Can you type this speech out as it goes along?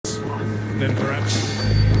then, perhaps?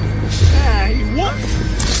 Hey, what?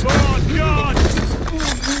 Oh, God!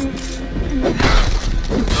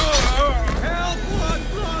 Help! What?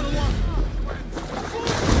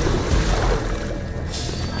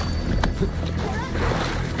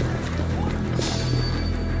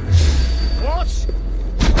 What?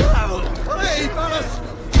 Hey, fellas!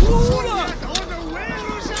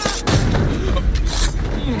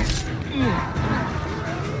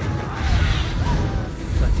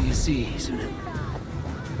 What do you see, Sunan?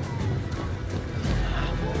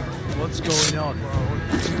 What's going on?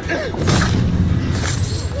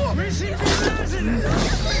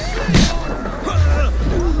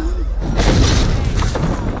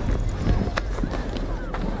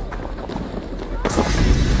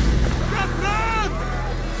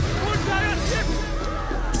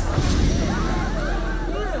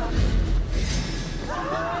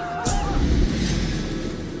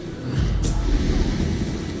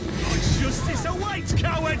 Justice awaits,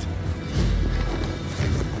 coward!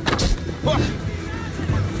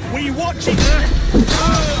 Were you watching her?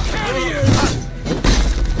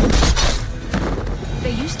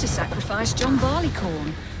 They used to sacrifice John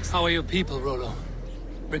Barleycorn. How are your people, Rollo?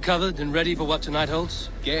 Recovered and ready for what tonight holds?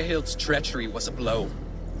 Gerhild's treachery was a blow.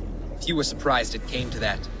 Few were surprised it came to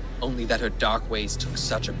that, only that her dark ways took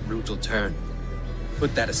such a brutal turn.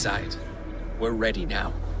 Put that aside. We're ready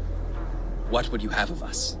now. What would you have of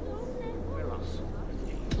us?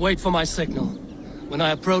 Wait for my signal. When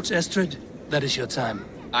I approach Estrid, that is your time.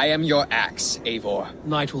 I am your axe, Eivor.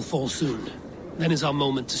 Night will fall soon. Then is our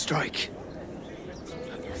moment to strike.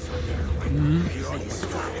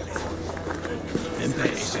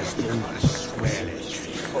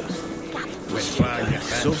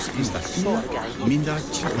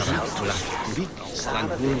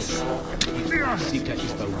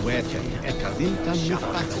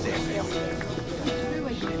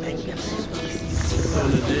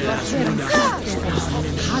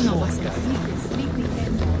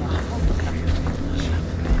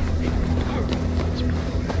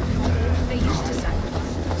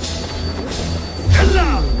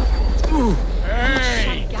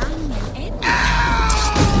 Hey!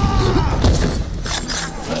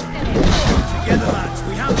 Together, lads,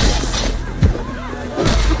 we have this!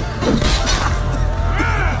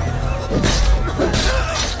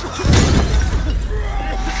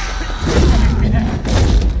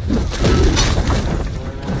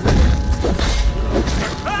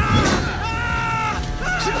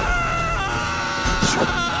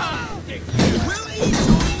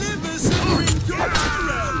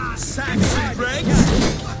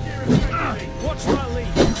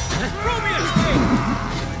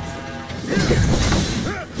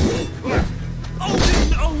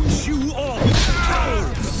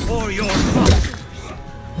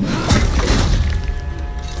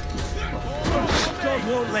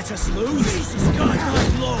 Let us lose. This is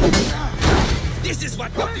God's law. This is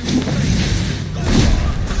what we do.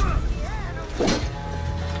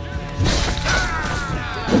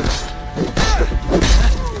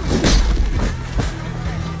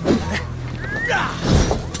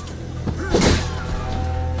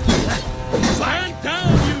 Stand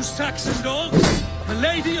down, you Saxon dogs! The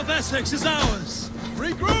Lady of Essex is ours!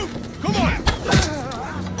 Regroup! Come on!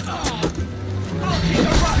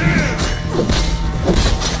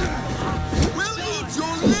 We'll eat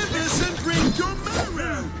your livers and drink your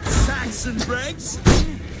marrow, Saxon Bregs!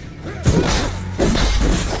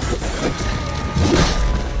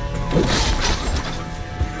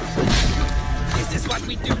 This is what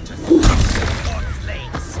we do to Lord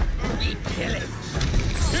slaves. We pillage.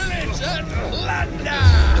 Pillage and plunder!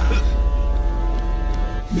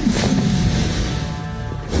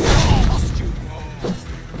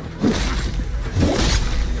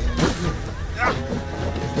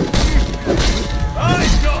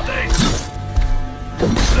 I've got this!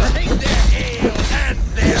 Take their ale and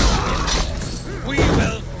their ale. We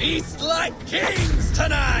will feast like kings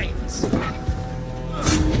tonight!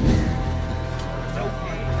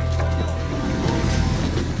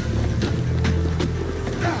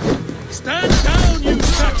 Stand down, you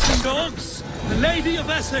Saxon dogs! The Lady of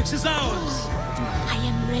Essex is ours! I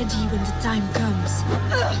am ready when the time comes.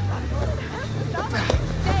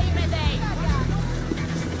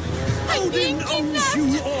 Odin owns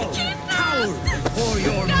you all, coward, for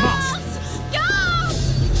your must! Guards!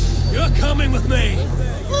 You're coming with me!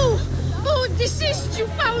 Oh, desist, you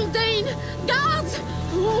foul Dane! Guards!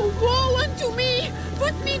 Oh, woe unto me!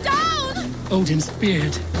 Put me down! Odin's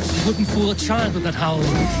beard. You wouldn't fool a child with that howl.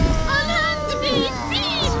 Unhand me,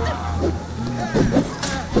 fiend!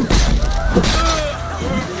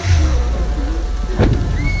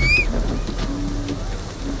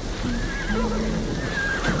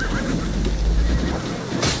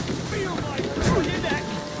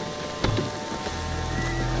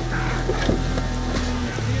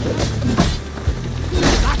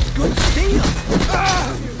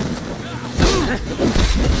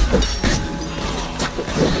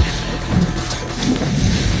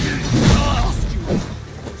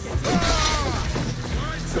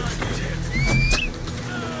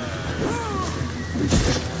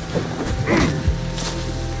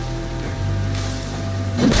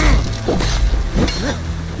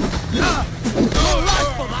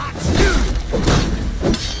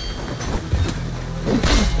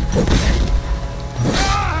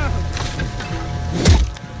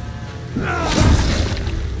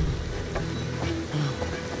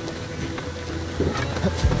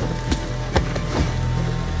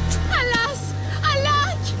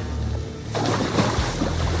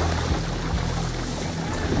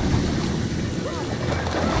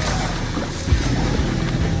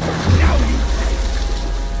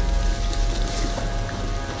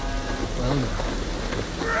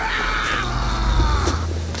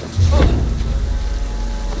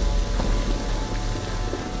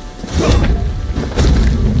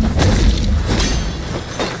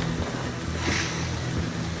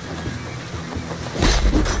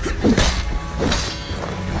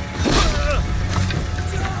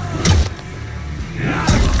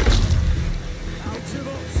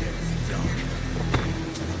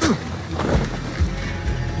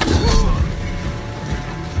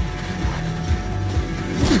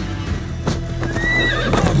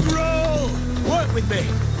 way!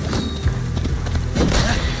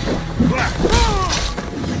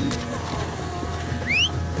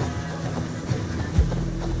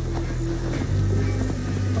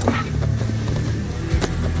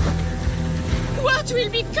 What will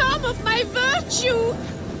become of my virtue?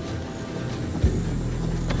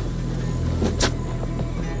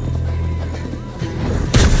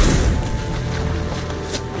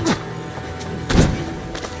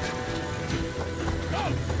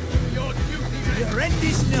 Your end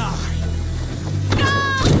is nigh!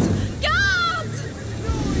 Guards! Guards!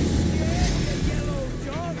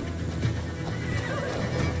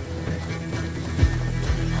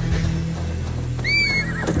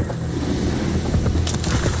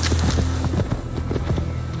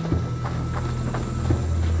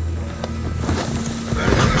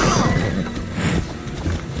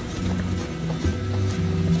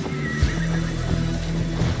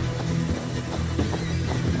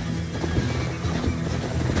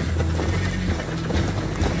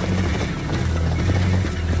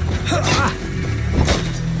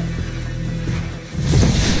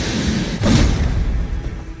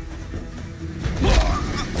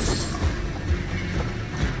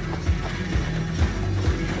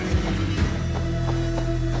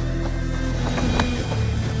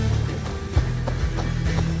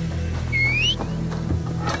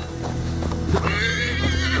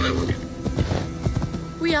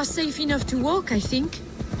 We are safe enough to walk, I think.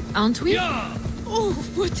 Aren't we? Yeah! Oh,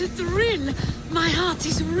 what a thrill! My heart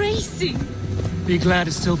is racing! Be glad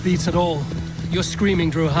it still beats at all. Your screaming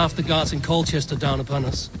drew half the guards in Colchester down upon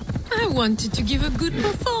us. I wanted to give a good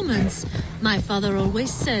performance. My father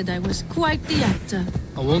always said I was quite the actor.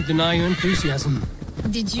 I won't deny your enthusiasm.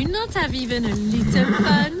 Did you not have even a little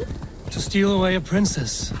fun? To steal away a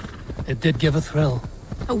princess, it did give a thrill.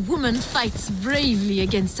 A woman fights bravely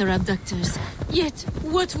against her abductors. Yet,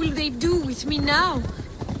 what will they do with me now?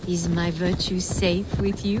 Is my virtue safe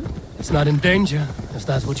with you? It's not in danger, if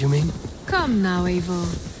that's what you mean. Come now,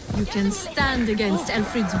 Eivor. You can stand against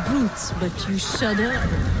Aelfred's brutes, but you shudder.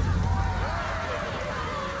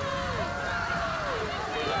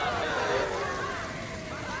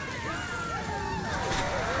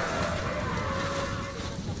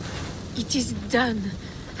 It is done.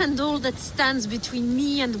 And all that stands between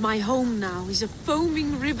me and my home now is a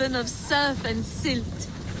foaming ribbon of surf and silt.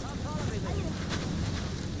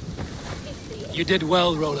 You did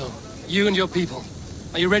well, Rollo. You and your people.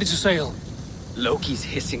 Are you ready to sail? Loki's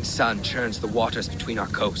hissing sun churns the waters between our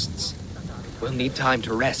coasts. We'll need time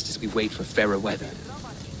to rest as we wait for fairer weather.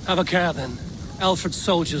 Have a care, then. Alfred's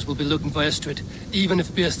soldiers will be looking for Estrid, even if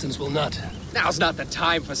Bearstons will not. Now's not the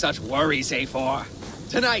time for such worries, Eivor.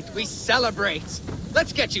 Tonight, we celebrate.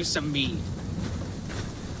 Let's get you some mead.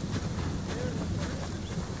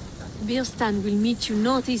 Bearstan will meet you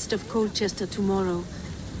northeast of Colchester tomorrow.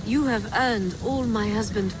 You have earned all my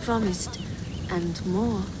husband promised, and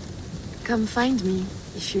more. Come find me,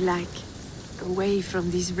 if you like, away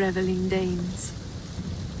from these reveling Danes.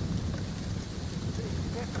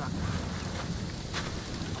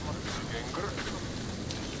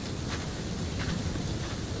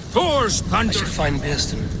 Thor's I thunder! should find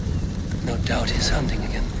Bearston. No doubt he's hunting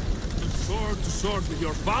again. Sword to sword with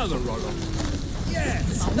your father, Rollo.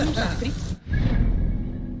 Yes!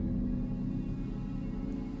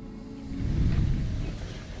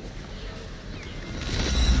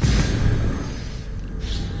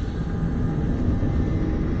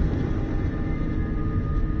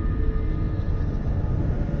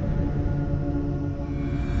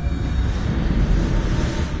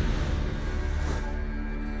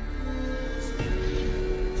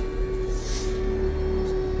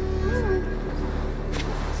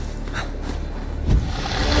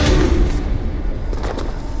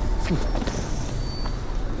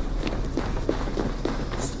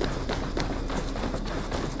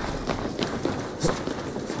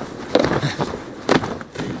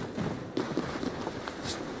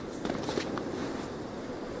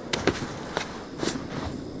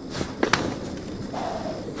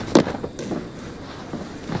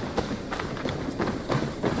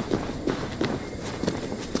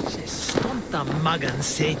 Magan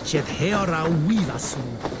secet heora wivasu.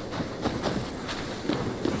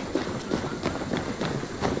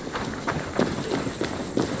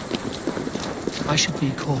 I should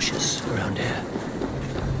be cautious around here.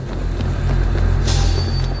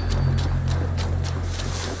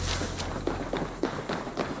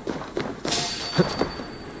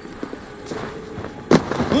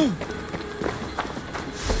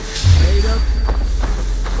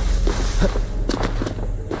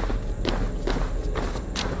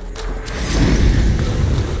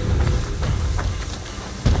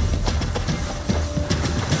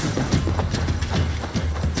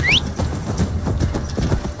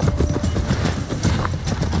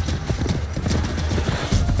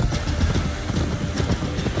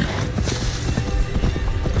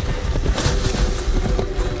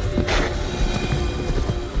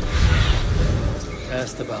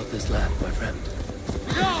 about this land, my friend.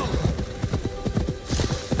 Go!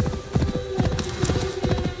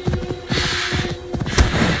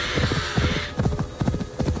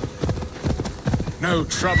 No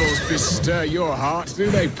troubles bestir your heart, do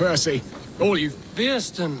they, Percy? All you...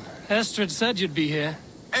 Beerston, Estrid said you'd be here.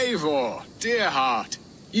 Eivor, dear heart.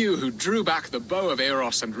 You who drew back the bow of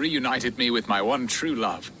Eros and reunited me with my one true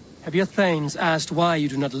love. Have your thanes asked why you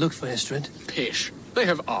do not look for Estrid? Pish. They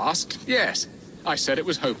have asked, yes. I said it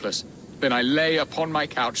was hopeless. Then I lay upon my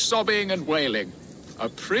couch, sobbing and wailing. A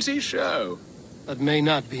pretty show. That may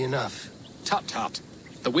not be enough. Tut-tut.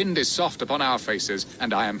 The wind is soft upon our faces,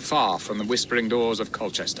 and I am far from the whispering doors of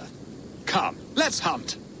Colchester. Come, let's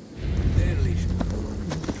hunt.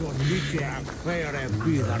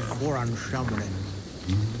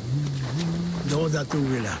 Då dat du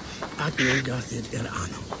ville att jag gav det annan.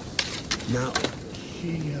 Now, she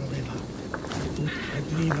leva. Att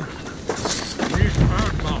driva. Visst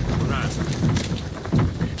hört man på det.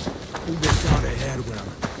 Du vet vad det här går.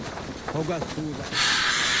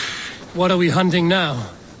 What are we hunting now?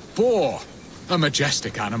 Boar. A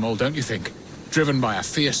majestic animal, don't you think? Driven by a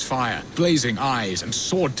fierce fire, blazing eyes, and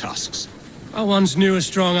sword tusks. I once knew a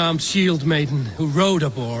strong-armed shield maiden who rode a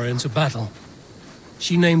boar into battle.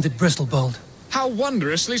 She named it Bristlebolt. How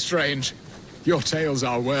wondrously strange. Your tales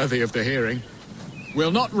are worthy of the hearing.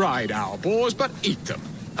 We'll not ride our boars, but eat them.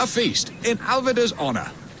 A feast, in Alvida's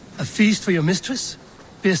honor. A feast for your mistress?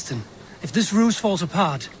 Beerston, if this ruse falls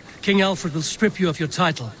apart, King Aelfred will strip you of your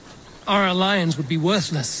title. Our alliance would be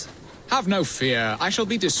worthless. Have no fear, I shall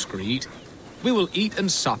be discreet. We will eat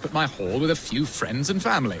and sup at my hall with a few friends and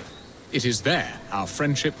family. It is there our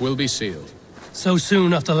friendship will be sealed. So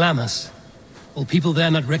soon after Lammas? Will people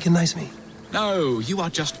there not recognize me? No, you are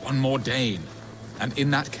just one more Dane. And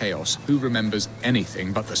in that chaos, who remembers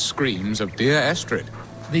anything but the screams of dear Estrid?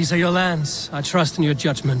 These are your lands. I trust in your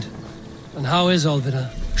judgment. And how is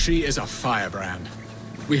Olvida? She is a firebrand.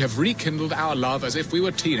 We have rekindled our love as if we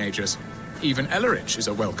were teenagers. Even Ellerich is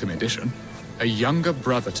a welcome addition. A younger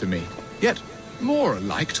brother to me, yet more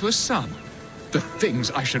alike to a son. The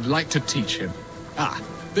things I should like to teach him. Ah,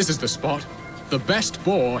 this is the spot. The best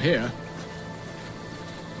boar here.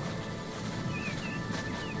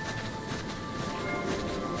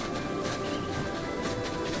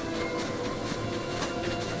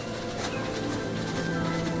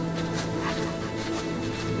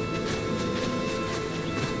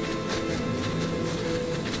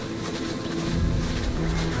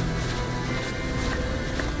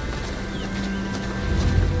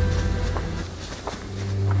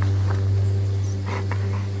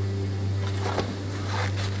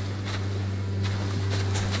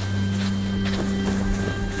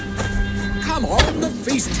 Come on, the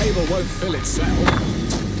feast table won't fill itself.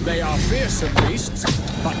 They are fearsome beasts,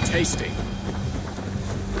 but tasty.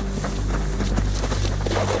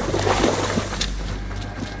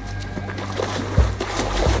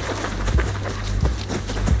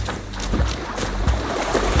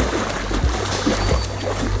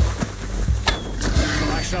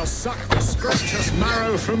 I shall suck the scrumptious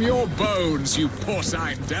marrow from your bones, you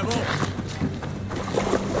porcine devil.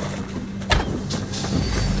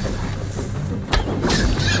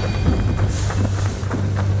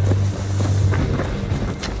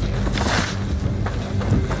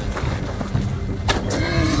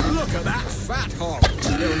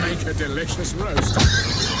 A delicious roast.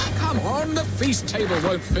 Come on, the feast table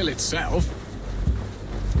won't fill itself.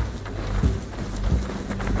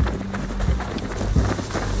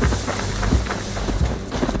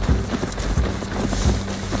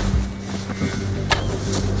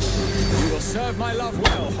 You will serve my love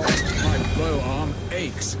well, Holt. My bow arm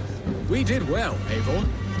aches. We did well, Eivor.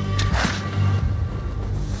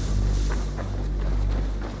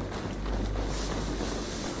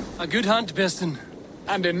 A good hunt, Beerston.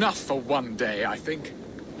 And enough for one day, I think.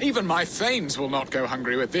 Even my thanes will not go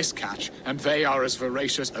hungry with this catch, and they are as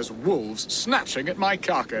voracious as wolves snatching at my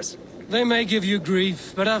carcass. They may give you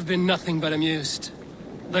grief, but I've been nothing but amused.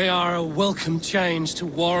 They are a welcome change to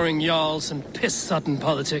warring jarls and piss-sodden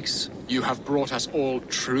politics. You have brought us all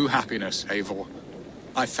true happiness, Eivor.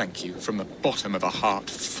 I thank you from the bottom of a heart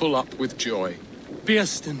full up with joy.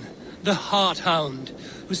 Beerston, the Heart-Hound,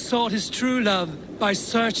 who sought his true love by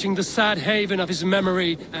searching the sad haven of his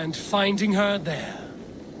memory and finding her there.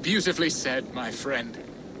 Beautifully said, my friend.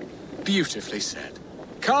 Beautifully said.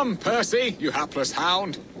 Come, Percy, you hapless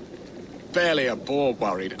hound. Barely a boar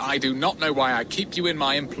worried. I do not know why I keep you in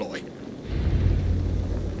my employ.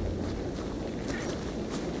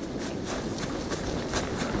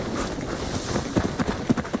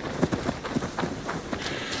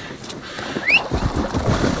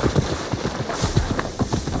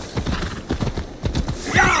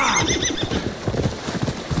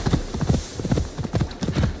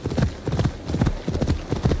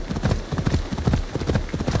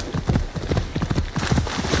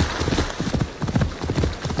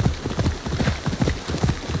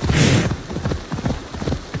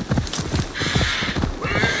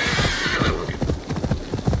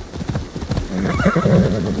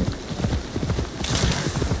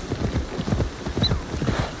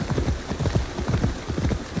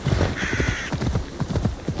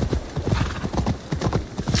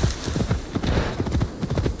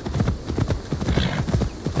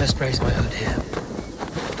 Best brace my hood here.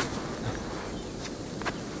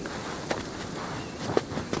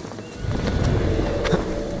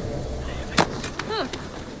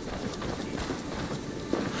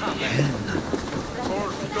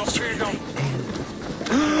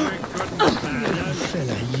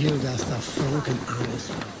 Fella Judas der Franken alles.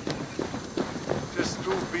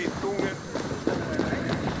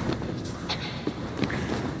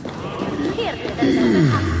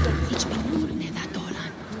 Ich bin nur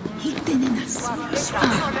Nevatolan. Ich bin in das.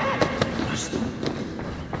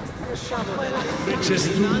 Möchtest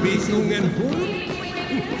du Besinnungen?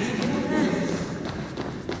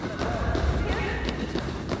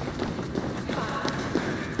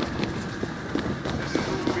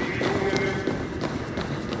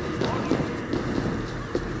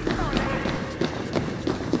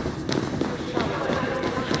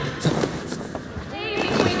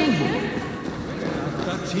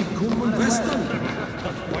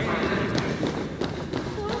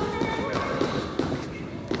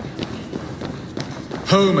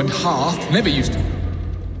 Home and hearth never used to...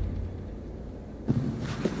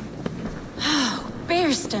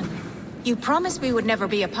 Bearston, you promised we would never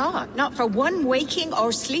be apart, not for one waking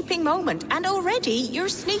or sleeping moment, and already you're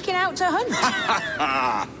sneaking out to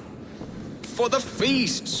hunt. For the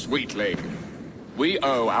feast, sweetling. We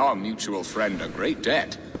owe our mutual friend a great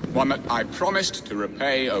debt. One that I promised to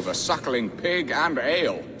repay over suckling pig and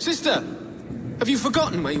ale. Sister! Have you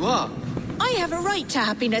forgotten where you are? I have a right to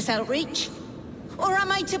happiness outreach. Or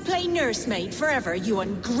am I to play nursemaid forever, you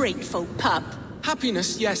ungrateful pup?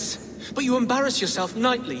 Happiness, yes. But you embarrass yourself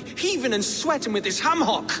nightly, heaving and sweating with this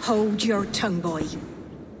ham-hock. Hold your tongue, boy.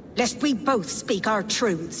 Lest we both speak our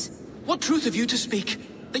truths. What truth have you to speak?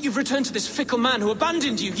 That you've returned to this fickle man who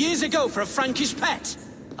abandoned you years ago for a Frankish pet?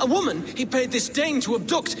 A woman he paid this Dane to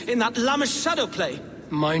abduct in that lammish shadow play?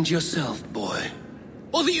 Mind yourself, boy.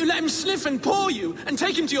 Or that you let him sniff and paw you, and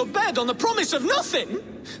take him to your bed on the promise of nothing?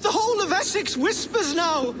 The whole of Essex whispers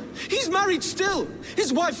now. He's married still,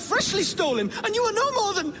 his wife freshly stolen, and you are no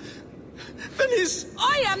more than his...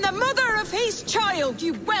 I am the mother of his child,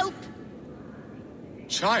 you whelp!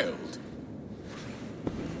 Child?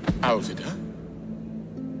 Alvida?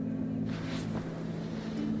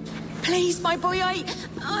 Please, my boy, I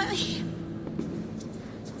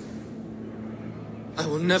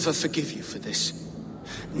will never forgive you for this.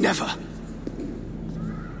 Never.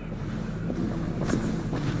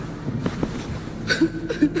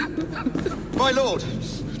 My lord,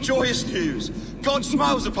 joyous news. God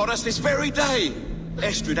smiles upon us this very day.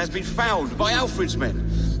 Estrid has been found by Aelfred's men.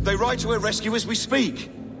 They ride to her rescue as we speak.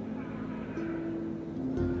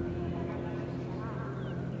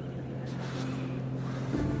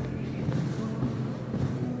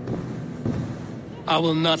 I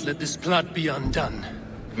will not let this plot be undone.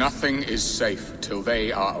 Nothing is safe till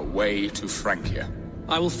they are away to Francia.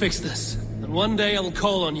 I will fix this, and one day I will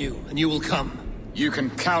call on you, and you will come. You can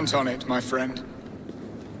count on it, my friend.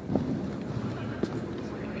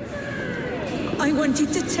 I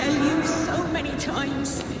wanted to tell you so many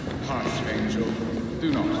times. Hush, Angel.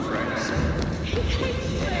 Do not fret.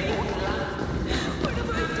 What have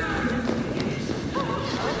I done?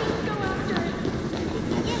 Let's go after it.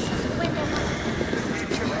 Yes, when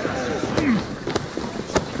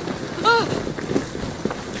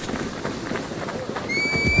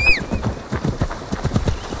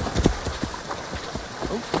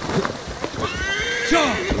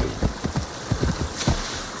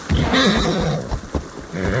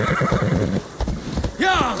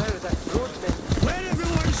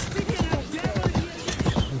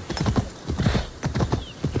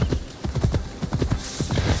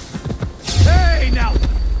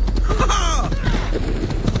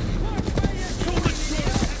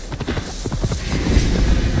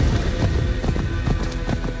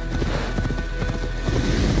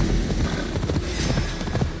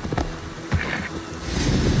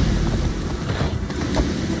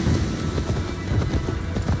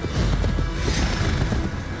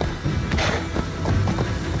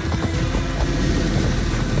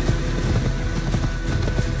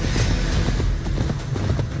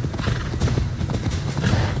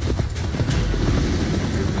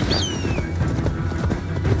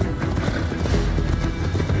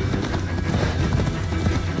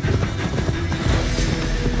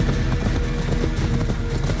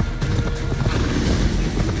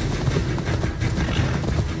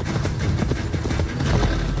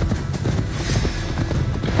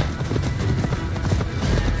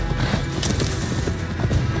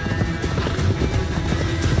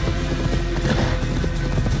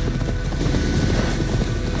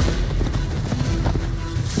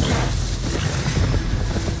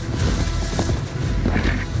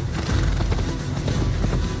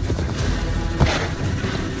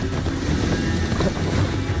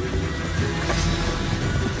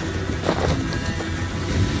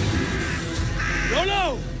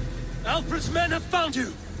Aelfred's men have found you!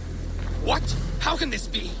 What? How can this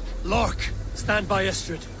be? Lork, stand by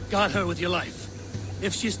Estrid. Guard her with your life.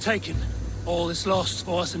 If she's taken, all is lost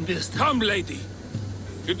for us in Bist. Come, lady.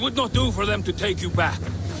 It would not do for them to take you back.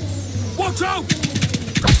 Watch out!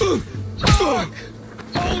 Fuck!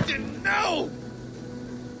 Odin, no!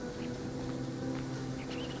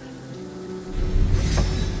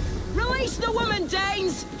 Release the woman,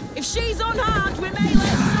 Danes! If she's unharmed, we may let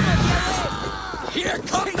some of you live! Here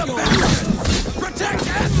come the bastards! Protect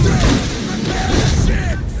Astrid! Prepare the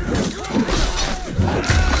ship!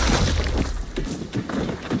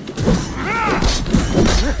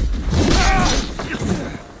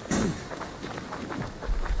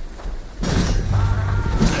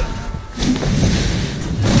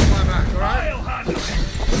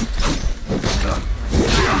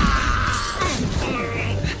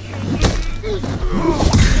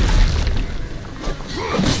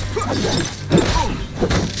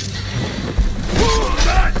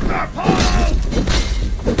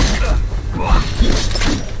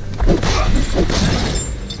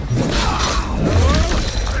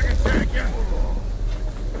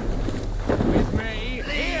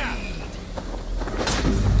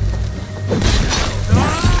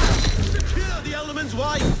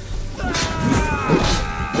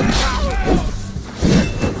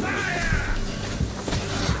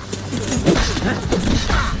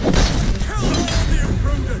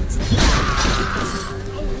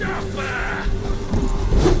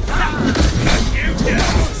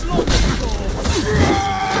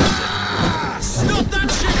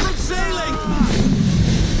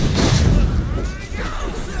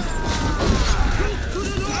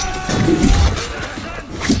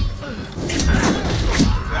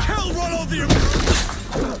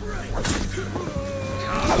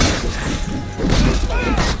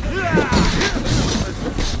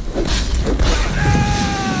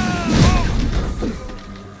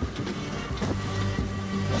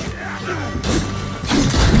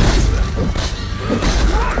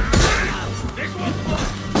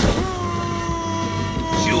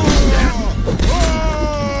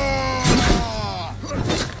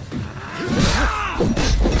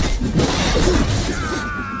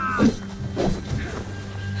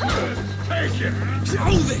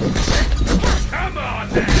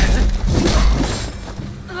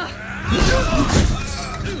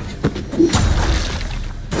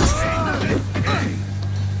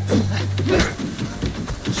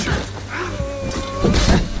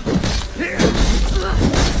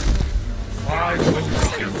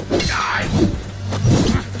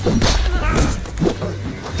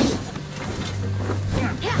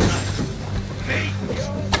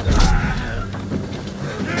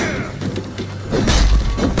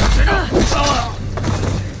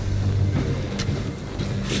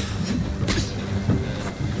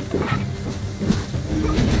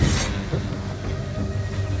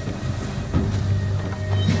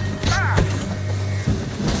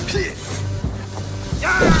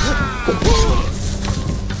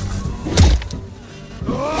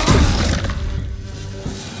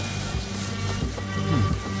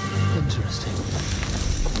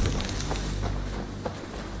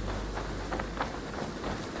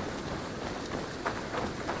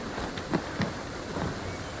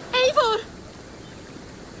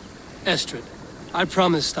 Estrid, I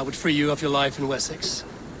promised I would free you of your life in Wessex.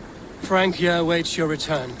 Francia awaits your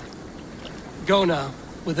return. Go now,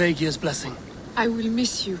 with Aegir's blessing. I will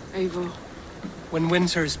miss you, Eivor. When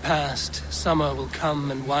winter is past, summer will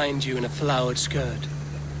come and wind you in a flowered skirt.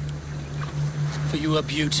 For you are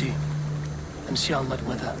beauty, and shall not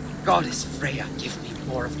wither. Goddess Freya, give me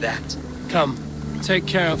more of that. Come, take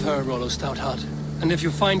care of her, Rollo Stoutheart. And if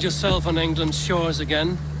you find yourself on England's shores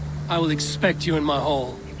again, I will expect you in my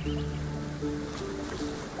hall.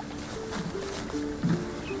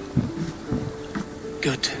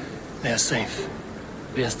 Good. They are safe.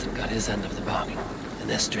 Björsten got his end of the bargain, and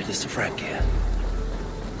Estrid is to Francia.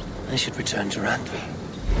 I should return to Randvi.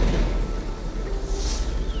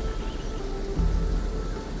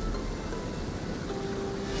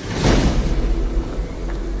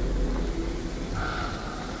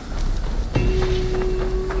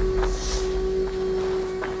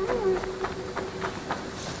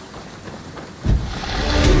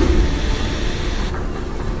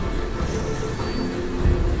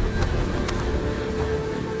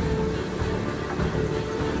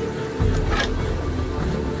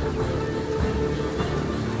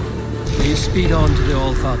 Speed on to the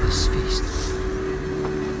All-Father's feast.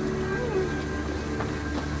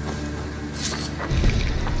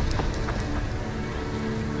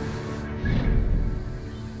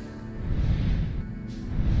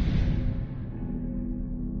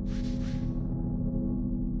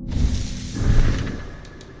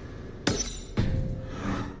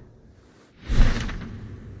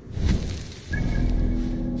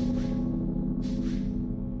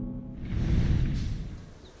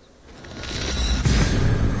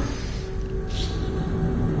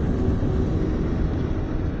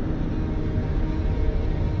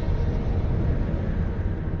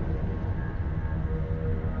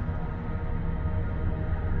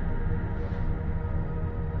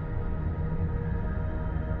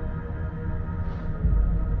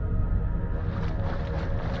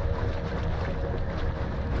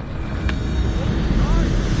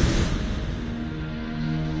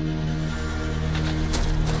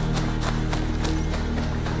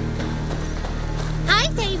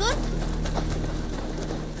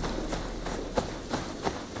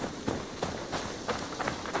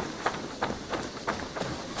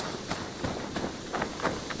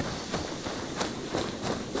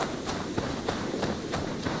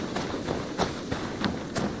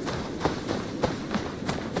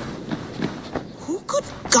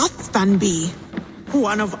 can be.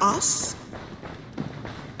 One of us?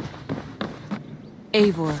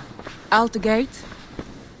 Eivor, out the gate?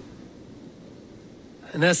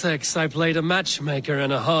 In Essex, I played a matchmaker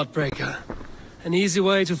and a heartbreaker. An easy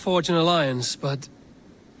way to forge an alliance, but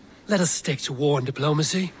let us stick to war and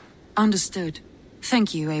diplomacy. Understood.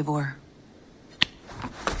 Thank you, Eivor.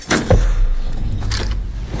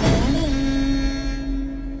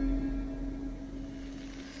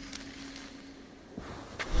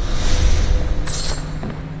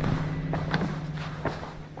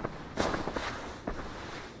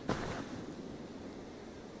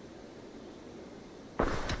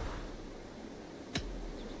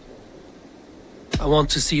 I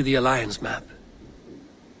want to see the Alliance map.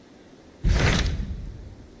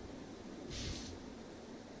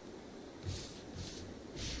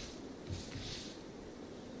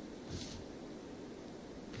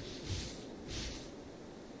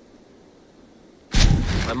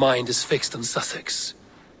 My mind is fixed on Sussex.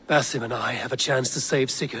 Basim and I have a chance to save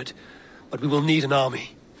Sigurd, but we will need an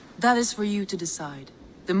army. That is for you to decide.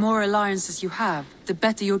 The more alliances you have, the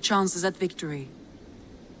better your chances at victory.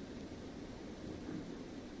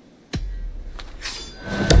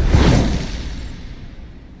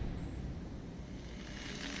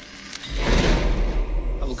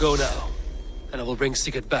 I will go now, and I will bring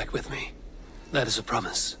Sigurd back with me. That is a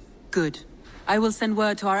promise. Good. I will send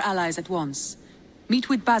word to our allies at once. Meet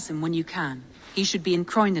with Basim when you can. He should be in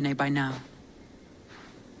Croydon by now.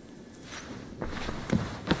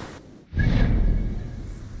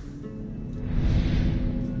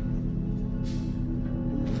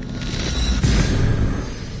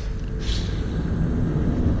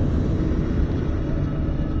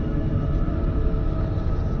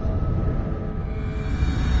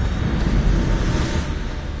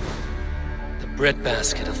 The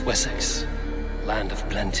breadbasket of Wessex, land of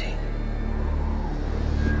plenty.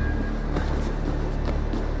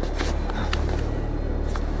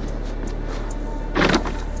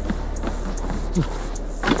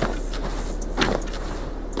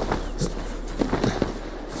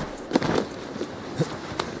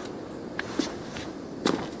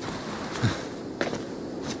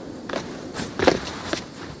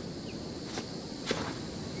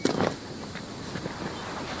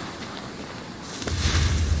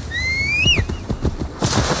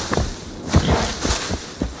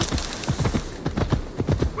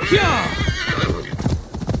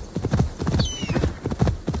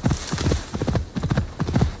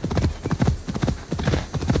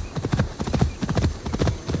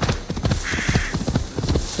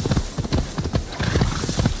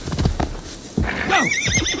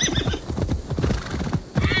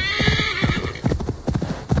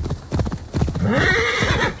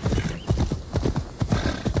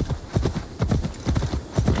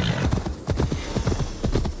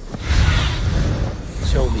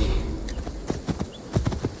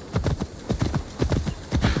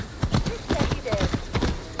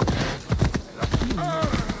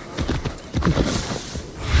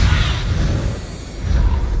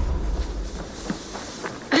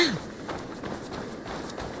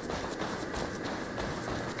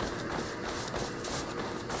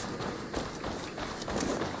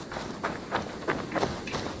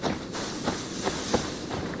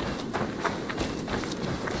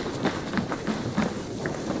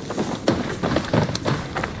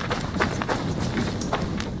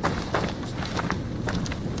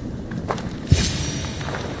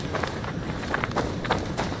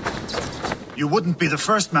 You wouldn't be the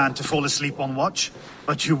first man to fall asleep on watch,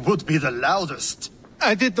 but you would be the loudest.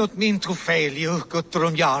 I did not mean to fail you,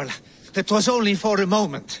 Guthrum Jarl. It was only for a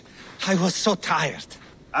moment. I was so tired.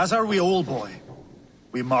 As are we all, boy.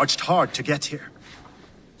 We marched hard to get here.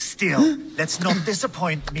 Still, let's not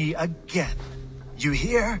disappoint me again. You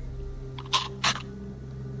hear?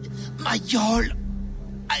 My Jarl,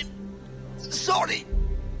 I'm sorry.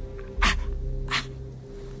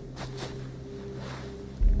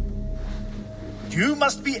 You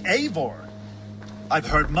must be Eivor. I've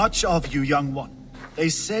heard much of you, young one. They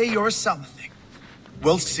say you're something.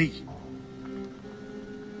 We'll see.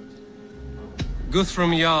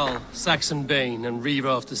 Guthrum Jarl, Saxon Bane, and Reaver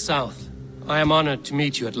of the South. I am honored to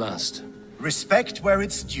meet you at last. Respect where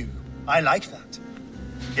it's due. I like that.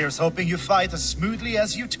 Here's hoping you fight as smoothly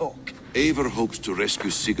as you talk. Eivor hopes to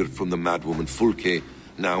rescue Sigurd from the madwoman Fulke,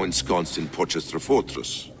 now ensconced in Porchester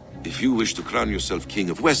Fortress. If you wish to crown yourself King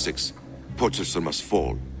of Wessex, Porchester must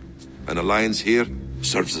fall. An alliance here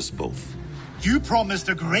serves us both. You promised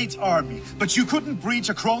a great army, but you couldn't breach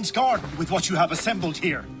a Crone's Garden with what you have assembled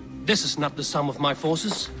here. This is not the sum of my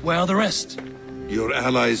forces. Where are the rest? Your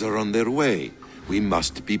allies are on their way. We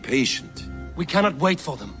must be patient. We cannot wait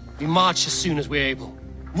for them. We march as soon as we're able.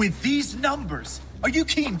 With these numbers, are you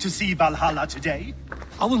keen to see Valhalla today?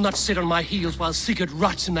 I will not sit on my heels while Sigurd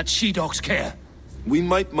rots in that she-dog's care. We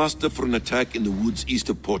might muster for an attack in the woods east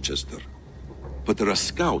of Porchester. But there are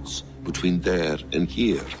scouts between there and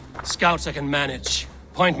here. Scouts I can manage.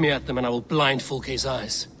 Point me at them and I will blind Fulke's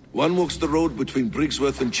eyes. One walks the road between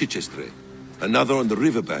Briggsworth and Chichester. Another on the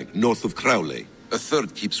riverbank north of Crowley. A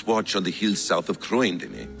third keeps watch on the hills south of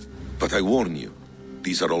Croendene. But I warn you,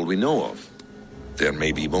 these are all we know of. There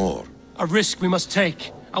may be more. A risk we must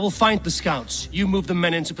take. I will find the scouts. You move the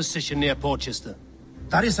men into position near Porchester.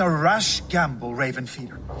 That is a rash gamble,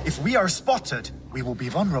 Ravenfeeder. If we are spotted, we will be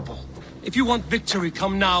vulnerable. If you want victory,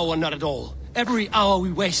 come now or not at all. Every hour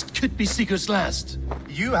we waste could be Sigurd's last.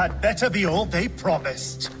 You had better be all they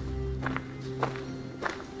promised.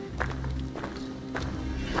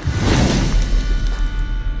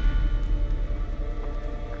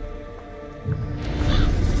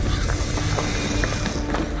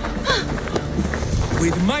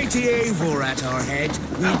 With mighty Eivor at our head,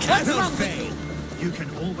 we cannot fail. You can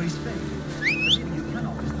always fail. Believing you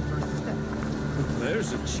cannot is the first step.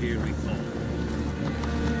 There's a cheery thought.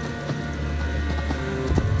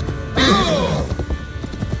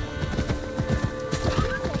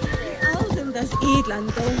 Das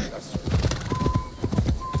Edland going.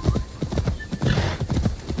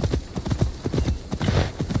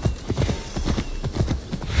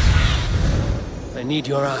 I need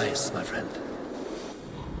your eyes, my friend.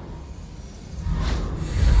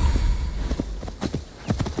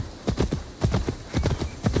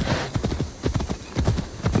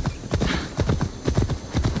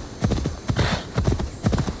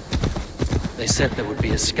 They said there would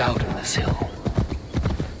be a scout on this hill.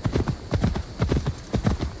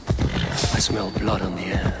 I smell blood on the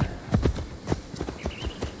air.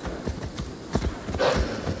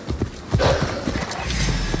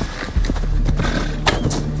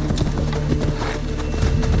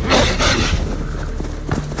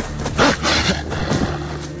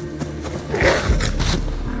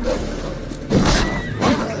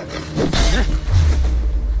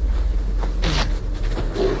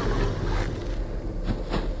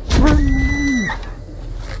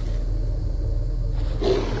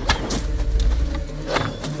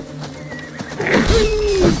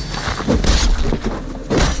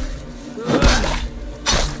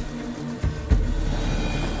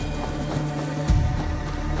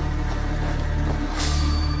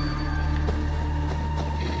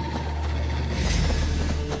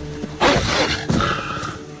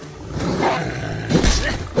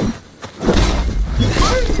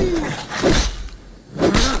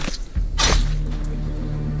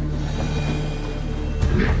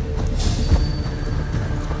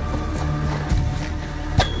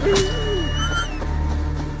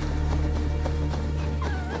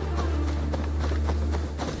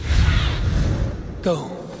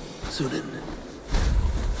 Go, Sunan.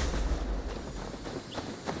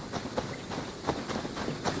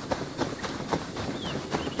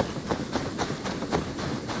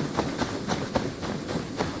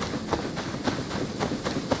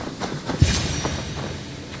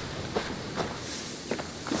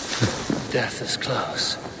 Death is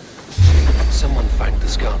close. Someone find the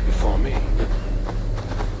scout before me.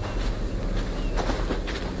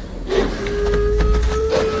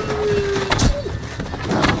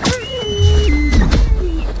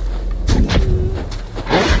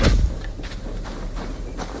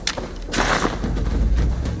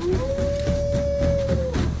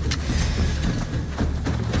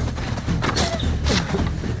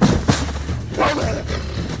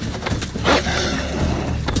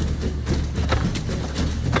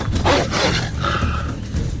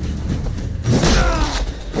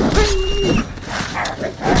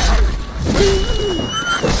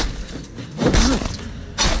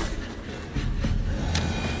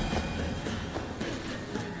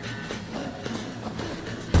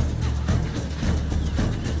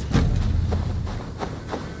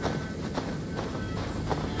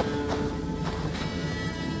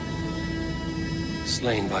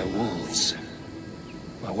 Slain by wolves.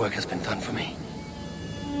 My work has been done for me.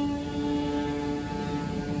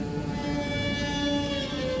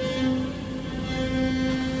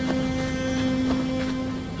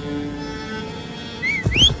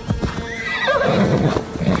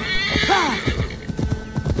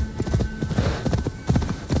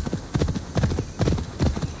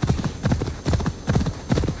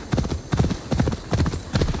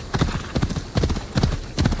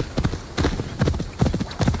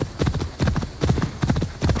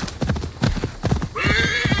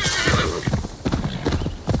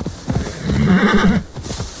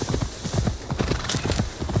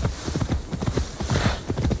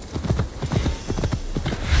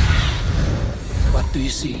 do you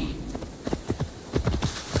see?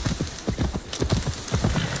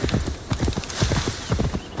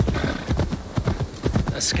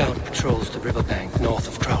 A scout patrols the riverbank north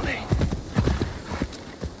of Crowley.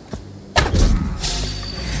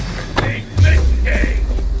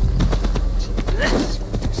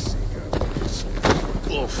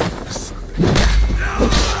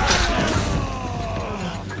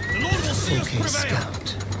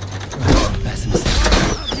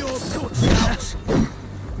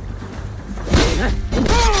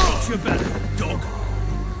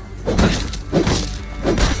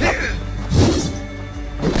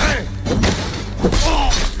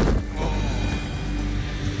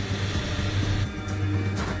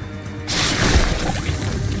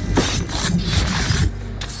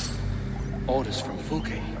 Orders from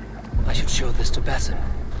Fulke. I should show this to Basim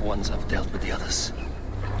once I've dealt with the others.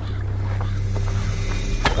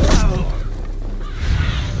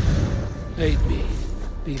 Aid me.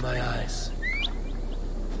 Be my eyes.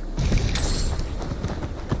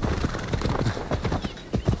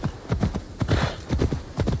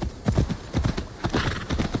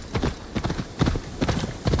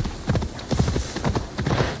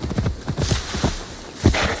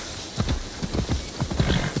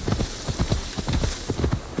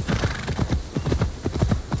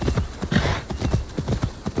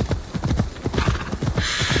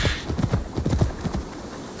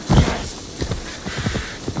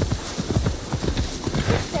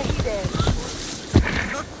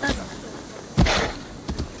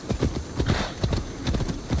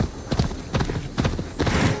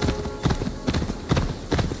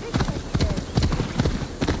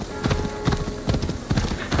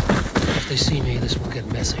 If they see me, this will get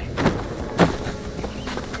messy.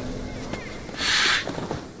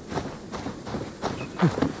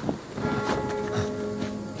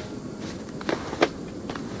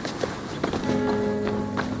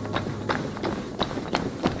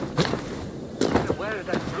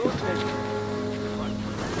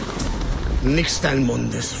 Nichts al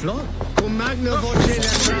Mundes flor. Cum magna voce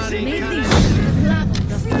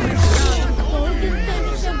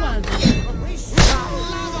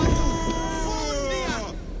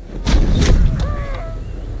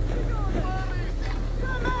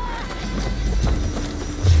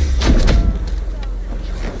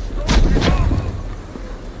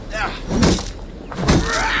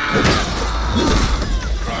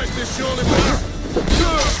Christ is surely better.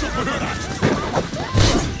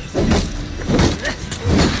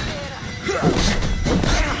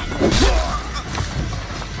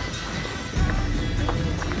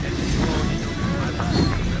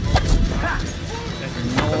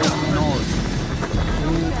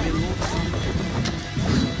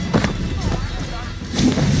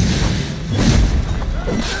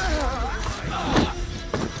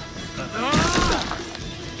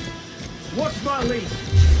 What's my lead?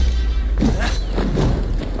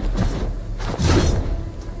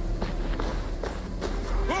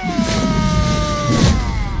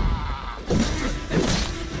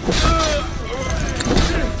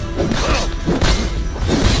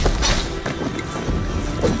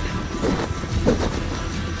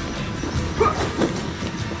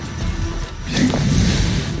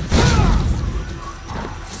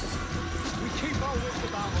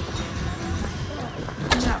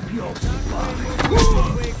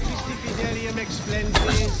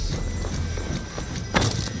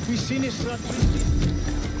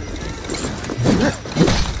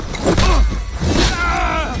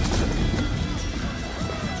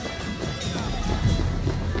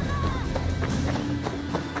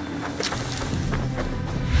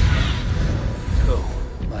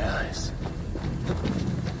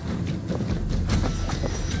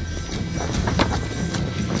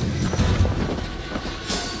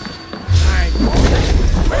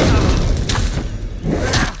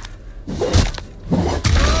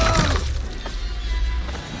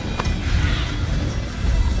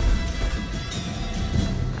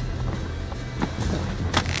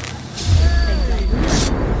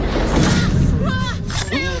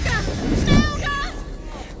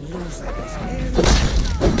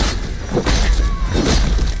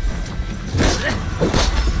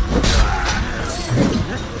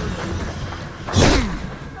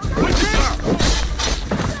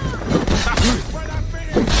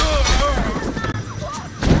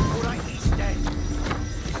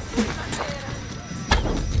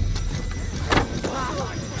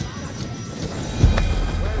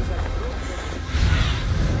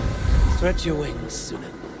 Stretch your wings,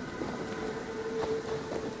 Sunan.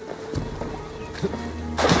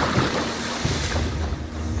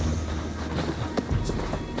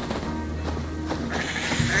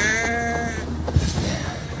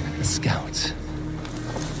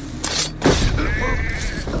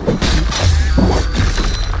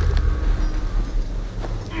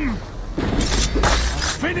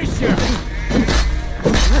 Mercia!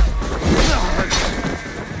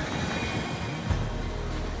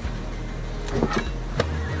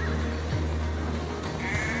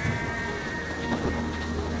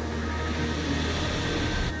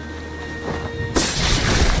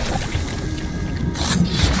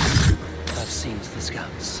 I've seen to the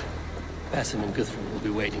scouts. Basim and Guthrum will be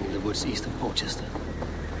waiting in the woods east of Portchester.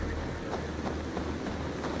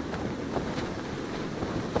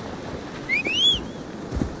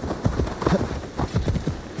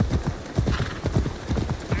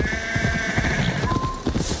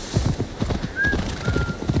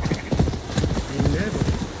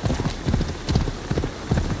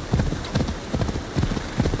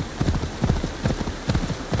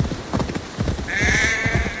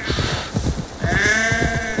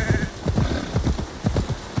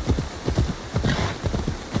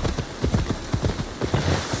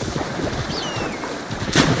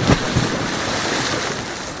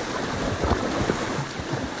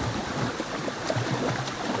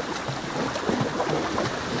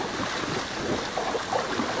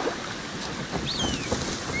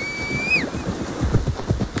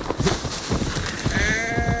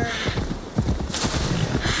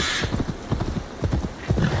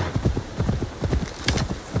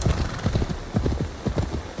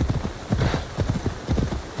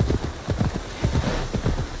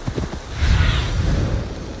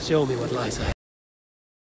 Show me what lies ahead.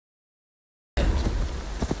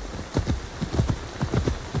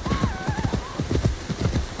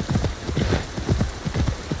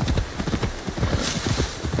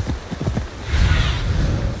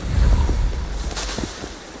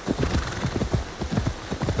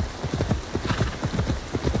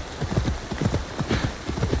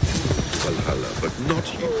 Valhalla, but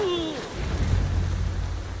not you.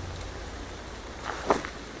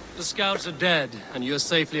 The scouts are dead, and you're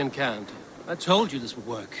safely encamped. I told you this would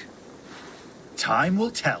work. Time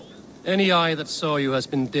will tell. Any eye that saw you has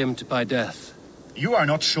been dimmed by death. You are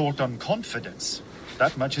not short on confidence.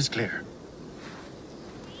 That much is clear.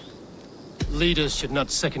 Leaders should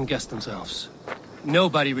not second-guess themselves.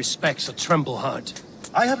 Nobody respects a tremble heart.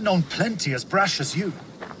 I have known plenty as brash as you.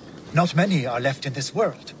 Not many are left in this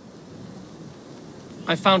world.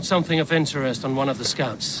 I found something of interest on one of the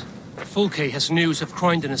scouts. Fulke has news of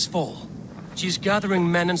Croydon's fall. She's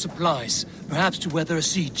gathering men and supplies, perhaps to weather a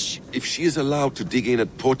siege. If she is allowed to dig in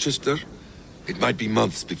at Portchester, it might be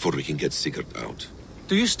months before we can get Sigurd out.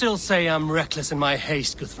 Do you still say I'm reckless in my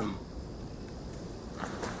haste, Guthrum?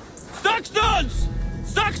 Saxons!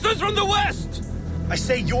 Saxons from the west! I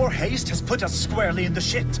say your haste has put us squarely in the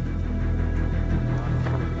shit.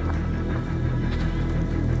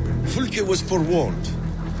 Fulke was forewarned.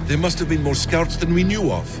 There must have been more scouts than we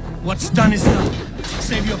knew of. What's done is done.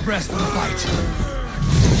 Save your breath for the fight.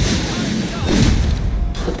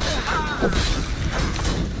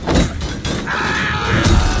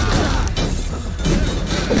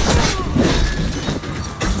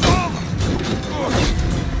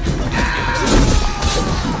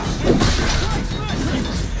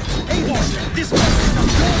 Eivor, this one is a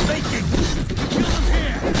full Viking. Kill them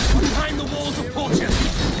here, behind the walls of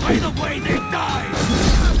Portchester. Either way, they die.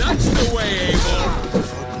 That's the way, Eivor!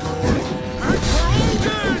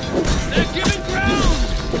 They're giving ground!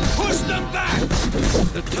 Push them back!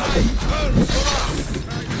 The tide turns for us!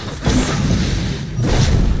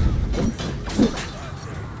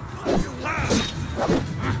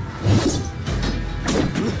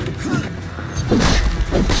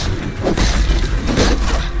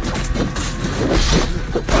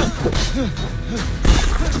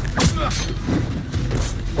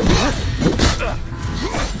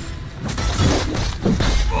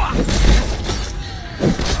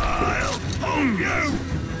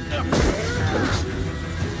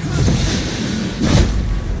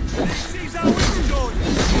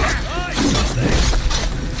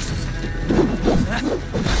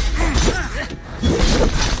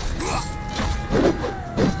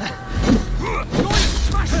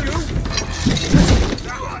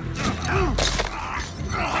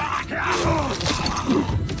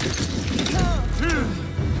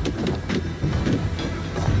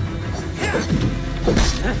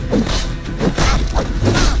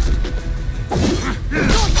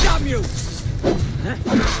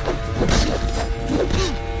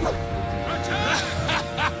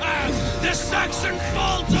 The Saxon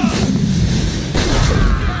falter!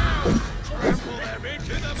 Trample them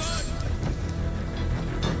into the mud!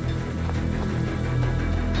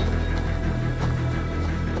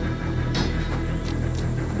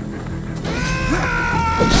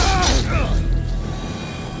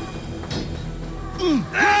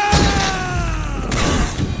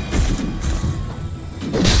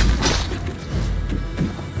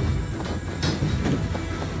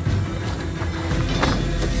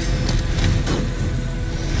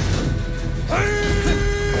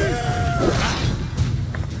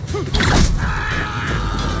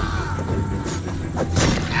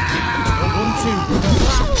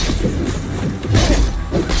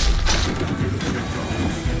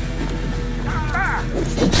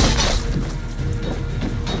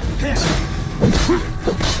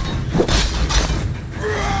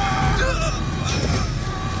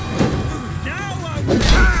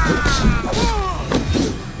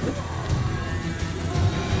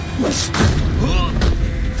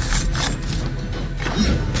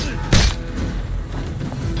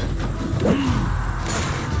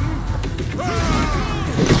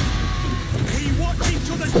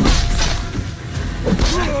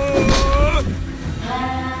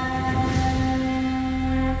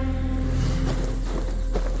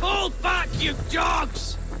 Fall back, you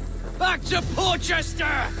dogs! Back to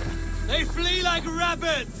Porchester! They flee like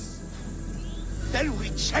rabbits! Then we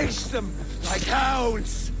chase them like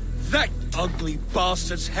hounds. That ugly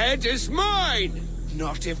bastard's head is mine!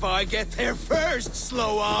 Not if I get there first,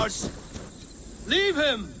 slow-arse! Leave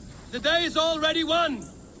him! The day is already won!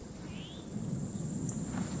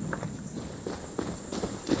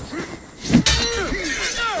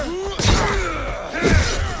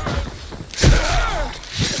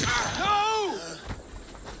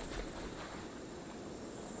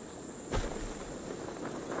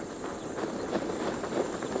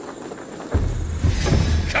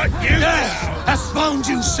 Death has found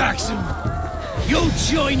you, Saxon! You'll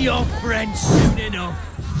join your friends soon enough!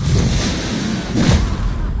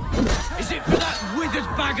 Is it for that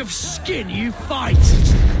withered bag of skin you fight?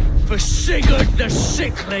 For Sigurd the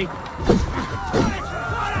Sickly?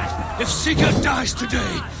 If Sigurd dies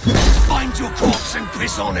today, find your corpse and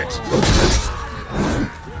piss on it!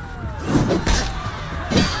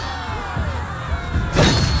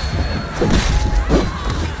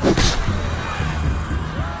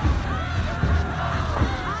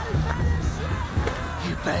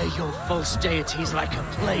 Your false deities like a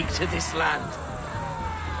plague to this land.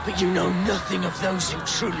 But you know nothing of those who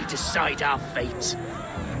truly decide our fate.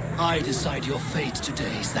 I decide your fate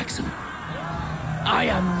today, Saxon. I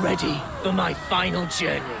am ready for my final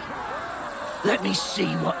journey. Let me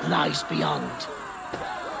see what lies beyond.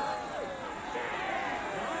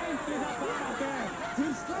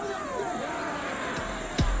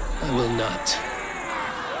 I will not.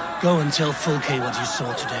 Go and tell Fulke what you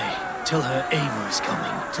saw today. Tell her Eivor is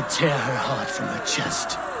coming to tear her heart from her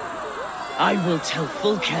chest. I will tell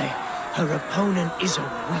Fulke her opponent is a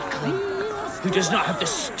weakling who does not have the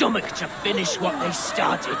stomach to finish what they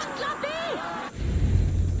started.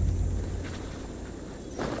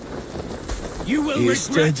 You will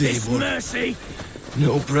regret this, Mercy!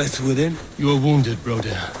 No breath within. You are wounded,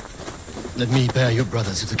 brother. Let me bear your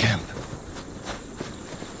brother to the camp.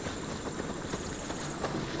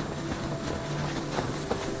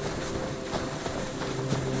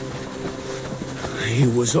 He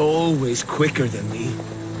was always quicker than me.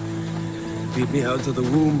 Beat me out of the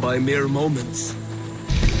womb by mere moments.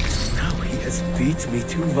 Now he has beat me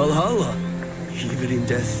to Valhalla. Even in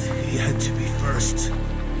death, he had to be first.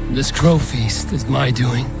 This crow feast is my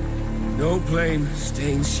doing. No blame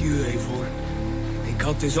stains you, Eivor. He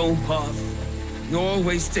cut his own path. He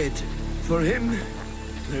always did. For him,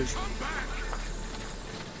 there's... Come back!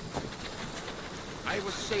 I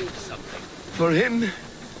was saying something. For him,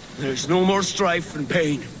 there's no more strife and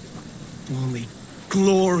pain. Only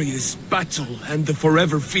glorious battle and the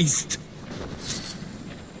forever feast.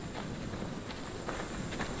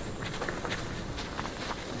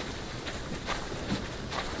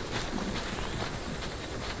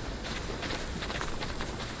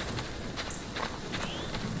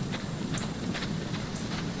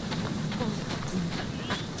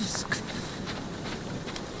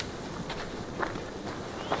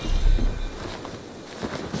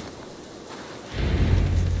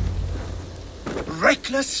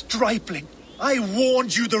 Reckless stripling! I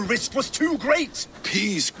warned you the risk was too great!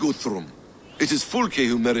 Peace, Guthrum. It is Fulke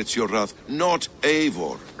who merits your wrath, not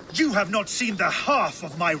Eivor. You have not seen the half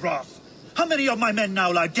of my wrath. How many of my men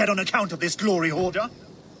now lie dead on account of this glory hoarder?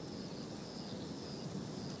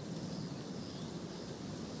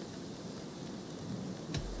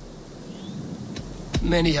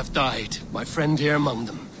 Many have died, my friend here among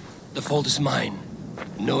them. The fault is mine.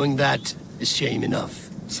 Knowing that is shame enough.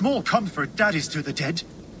 Small comfort that is to the dead.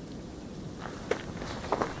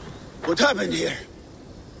 What happened here?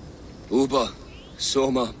 Uba,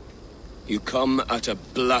 Soma, you come at a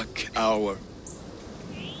black hour.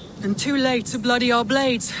 And too late to bloody our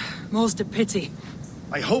blades. More's the pity.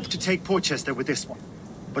 I hope to take Porchester with this one,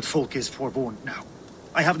 but Folk is forewarned now.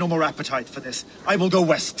 I have no more appetite for this. I will go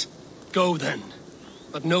west. Go then.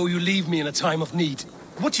 But know you leave me in a time of need.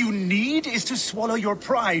 What you need is to swallow your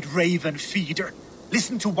pride, raven feeder.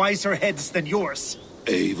 Listen to wiser heads than yours.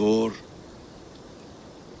 Eivor,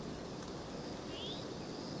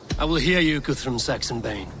 I will hear you, Guthrum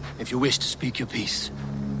Saxonbane, if you wish to speak your piece.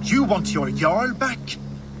 You want your Jarl back?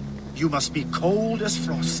 You must be cold as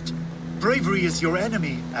frost. Bravery is your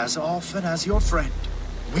enemy as often as your friend.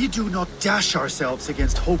 We do not dash ourselves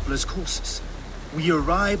against hopeless courses. We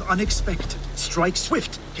arrive unexpected, strike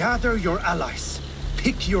swift, gather your allies,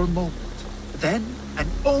 pick your moment. Then, and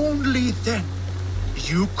only then,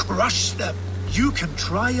 you crush them. You can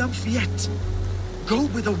triumph yet. Go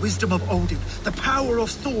with the wisdom of Odin, the power of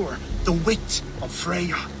Thor, the wit of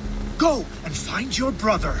Freya. Go and find your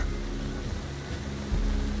brother.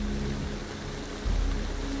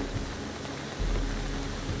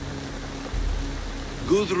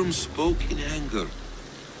 Guthrum spoke in anger,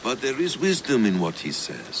 but there is wisdom in what he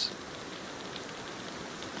says.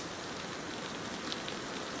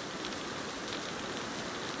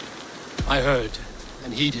 I heard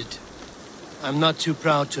and heeded. I'm not too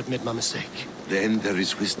proud to admit my mistake. Then there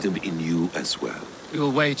is wisdom in you as well. We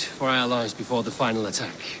will wait for our allies before the final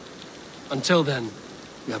attack. Until then,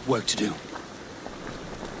 we have work to do.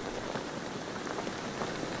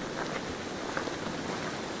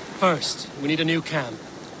 First, we need a new camp.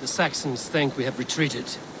 The Saxons think we have retreated,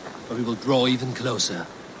 but we will draw even closer.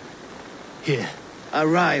 Here.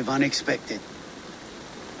 Arrive unexpected.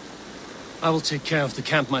 I will take care of the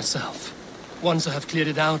camp myself. Once I have cleared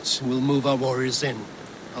it out, we'll move our warriors in.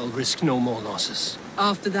 I'll risk no more losses.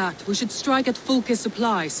 After that, we should strike at Fulke's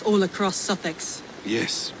supplies all across Sussex.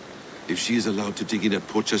 Yes. If she is allowed to dig in at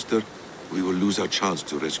Portchester, we will lose our chance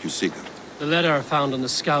to rescue Sigurd. The letter I found on the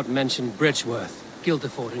scout mentioned Bridgeworth,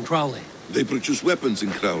 Guildeford, and Crowley. They produce weapons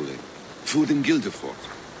in Crowley, food in Guildeford.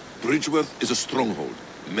 Bridgeworth is a stronghold.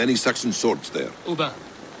 Many Saxon swords there. Uba,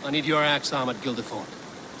 I need your axe arm at Guildeford.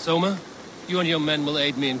 Soma, you and your men will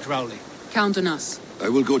aid me in Crowley. Count on us. I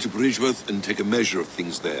will go to Bridgeworth and take a measure of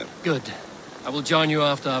things there. Good. I will join you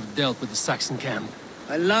after I've dealt with the Saxon camp.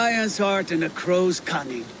 A lion's heart and a crow's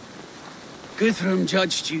cunning. Guthrum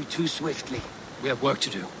judged you too swiftly. We have work to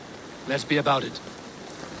do. Let's be about it.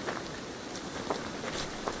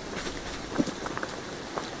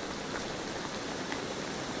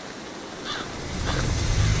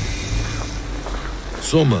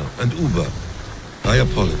 Soma and Uba, I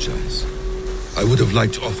apologize. I would have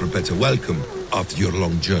liked to offer a better welcome after your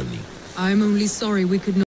long journey. I'm only sorry we could not